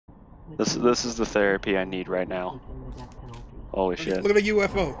This is the therapy I need right now. Holy shit! Look at the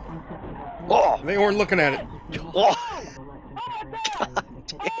UFO. Oh! They weren't looking at it. Oh!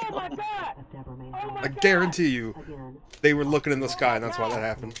 I guarantee you, they were looking in the sky, and that's why that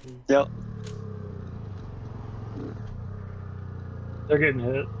happened. Yep. They're getting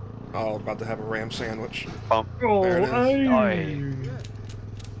hit. Oh, about to have a ram sandwich. Bump. There it is. Aye.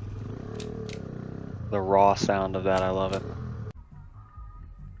 The raw sound of that, I love it.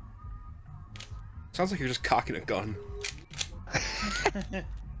 Sounds like you're just cocking a gun.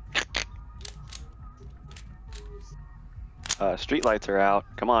 Street lights are out.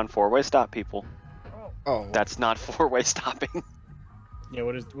 Come on, four-way stop, people. Oh. That's not four-way stopping. Yeah,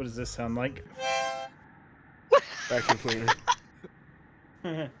 what does this sound like? Vacuum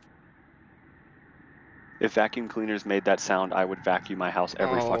cleaner. If vacuum cleaners made that sound, I would vacuum my house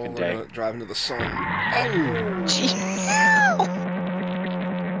every fucking day. Gonna drive into the sun. Oh!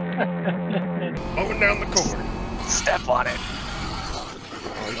 Going down the corner. Step on it.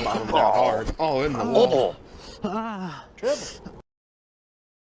 Oh, he's bombing down hard. Oh, in the wall. Triple.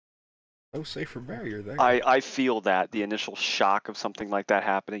 No safer barrier there. I feel that, the initial shock of something like that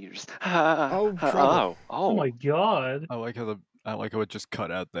happening. You're just Oh, trouble. Oh my god. I like how it just cut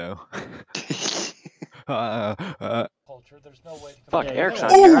out though. Culture, there's no way to Fuck, Yeah, Eric's yeah.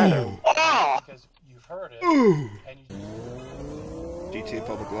 not here either. oh! Because you've heard it. Ooh. And you... GTA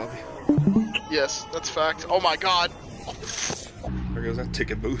public lobby. Yes, that's fact. Oh my god. There goes that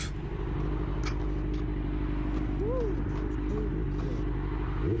ticket booth.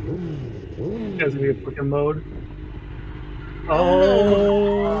 Has to be a freaking mode.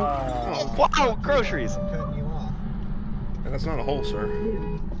 Oh. Wow, groceries. And that's not a hole, sir.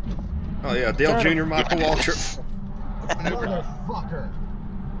 Oh yeah, Dale Jr. Michael Waltrip.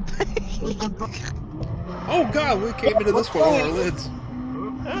 Oh god, we came into this one on our lids.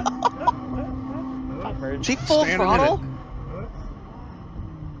 Is he full Stand a throttle? minute.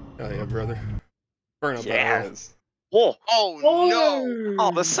 Oh yeah, brother. Burn up that Yes. Oh no!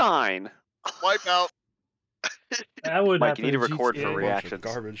 Oh, the sign. Wipe out. That would Mike, you need to happen in record GTA. for bunch of reactions.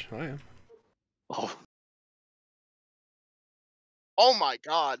 garbage. I am. Oh, Oh my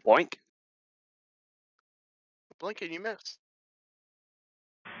god. boink. Blink and you miss.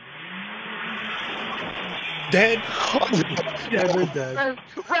 Dead. Yeah, they're dead.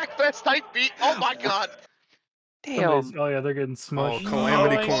 Wreckfest type beat. Oh my god. Damn. Oh yeah, they're getting Oh, smushed.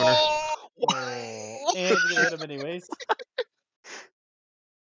 calamity Oh, corner. And we hit him anyways.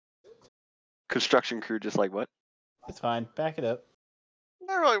 Construction crew just like, what? It's fine. Back it up.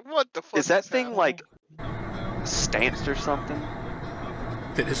 They're like, what the fuck? Is that thing happening? like stanced or something?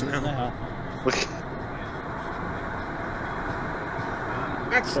 It is now. Uh-huh.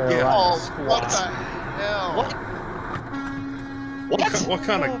 That's They're yeah. Oh, Squat. what the hell? What? What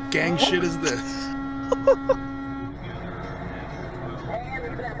kind of gang shit is this?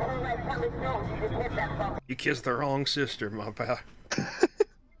 You kissed the wrong sister, my pal.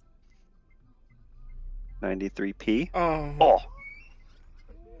 93p. Oh. Oh.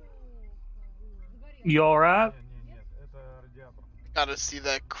 You alright? Gotta see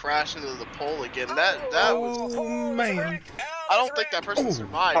that crash into the pole again. That was. Oh man. I don't think that person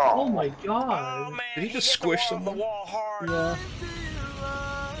survived. Oh my god. Did he just squish someone? Yeah.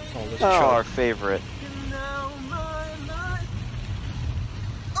 Oh, this Oh, our chug. favorite.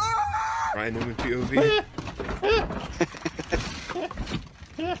 Ryan Newman POV.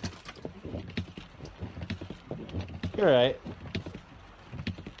 You're right.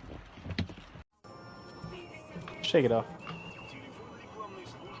 Shake it off.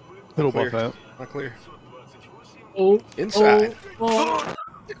 Little Clear. buff out. Not clear. Oh. Inside. Oh.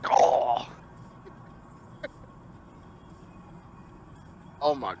 Oh.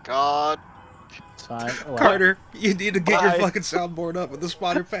 Oh my god. It's fine. Oh, wow. Carter, you need to get your Bye. fucking soundboard up with the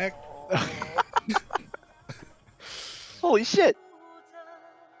spotter pack. Holy shit.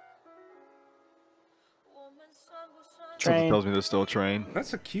 Something Train. tells me there's still a train.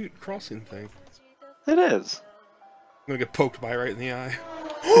 That's a cute crossing thing. It is. I'm gonna get poked by it right in the eye.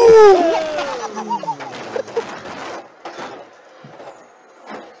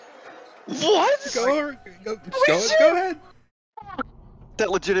 What? Go over. Go ahead. That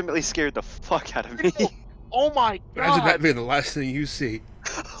legitimately scared the fuck out of me. Oh my Imagine that god. being the last thing you see.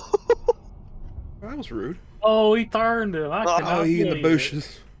 That was rude. Oh, he turned him. I Oh, cannot Oh, he in the believe it.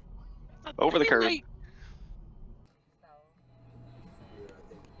 bushes. Over the curb.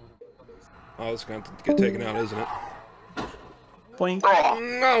 Oh, it's going to get taken out, isn't it? Boink. Oh.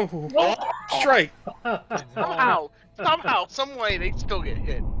 No! Strike! Somehow, some way, they still get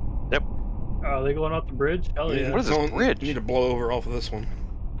hit. Yep. Are they going off the bridge? Hell yeah. What is this Don't- bridge? You need to blow over off of this one.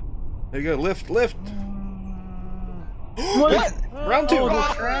 There you go. Lift, lift. What? Round 2. Oh,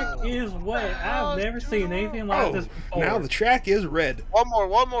 the track is wet. I've never seen anything like this before. Now the track is red. One more,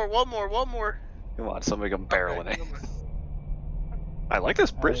 one more, one more, one more. Come on, somebody come barreling Okay, it. come on. I like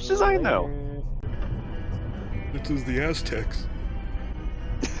this bridge design though. This is the Aztecs.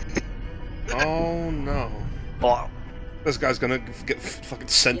 Oh no. Oh, This guy's gonna get fucking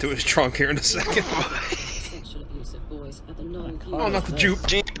sent to his trunk here in a second. Oh, not the juke.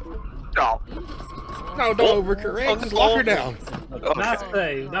 Jeep. Oh, No, don't overcorrect. Just lock her down. Nice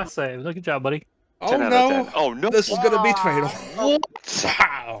save. Nice save. Look at job, buddy. Oh 10 out of no. 10. Oh no. This is gonna be fatal. What?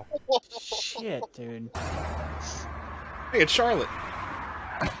 Wow. Shit, dude. Hey, it's Charlotte.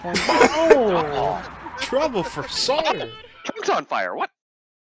 Oh! Trouble for Sawyer. Trunk's on fire. What?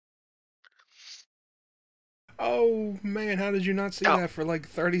 Oh man, how did you not see that for like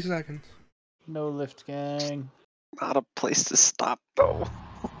 30 seconds? No lift, gang. Not a place to stop though.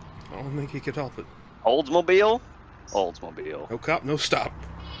 I don't think he could help it. Oldsmobile? Oldsmobile. No cop, no stop.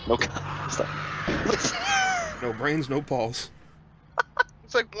 No stop. No brains, no balls.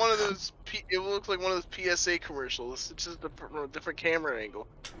 It's like one of those. It looks like one of those PSA commercials. It's just a different camera angle.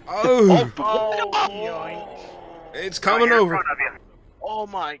 Oh, Oh, it's coming over. oh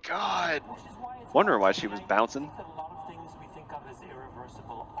my God! Wondering why she was bouncing.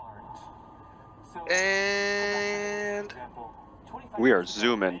 And We are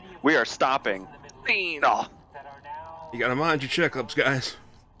zooming. We are stopping. fiend. Oh. You gotta mind your checkups, guys.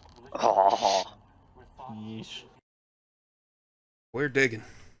 Oh. Yeesh. We're digging.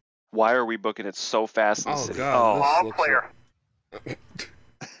 Why are we booking it so fast in the Oh city? god, this looks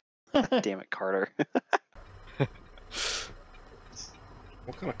like... Damn it, Carter.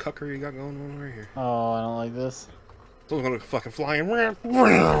 What kind of cuckery you got going on right here? Oh, I don't like this. Someone's gonna fucking fly in.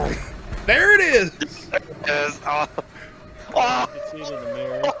 There it is! Yes. Oh. I can see it in the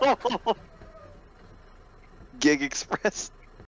mirror. Gig Express.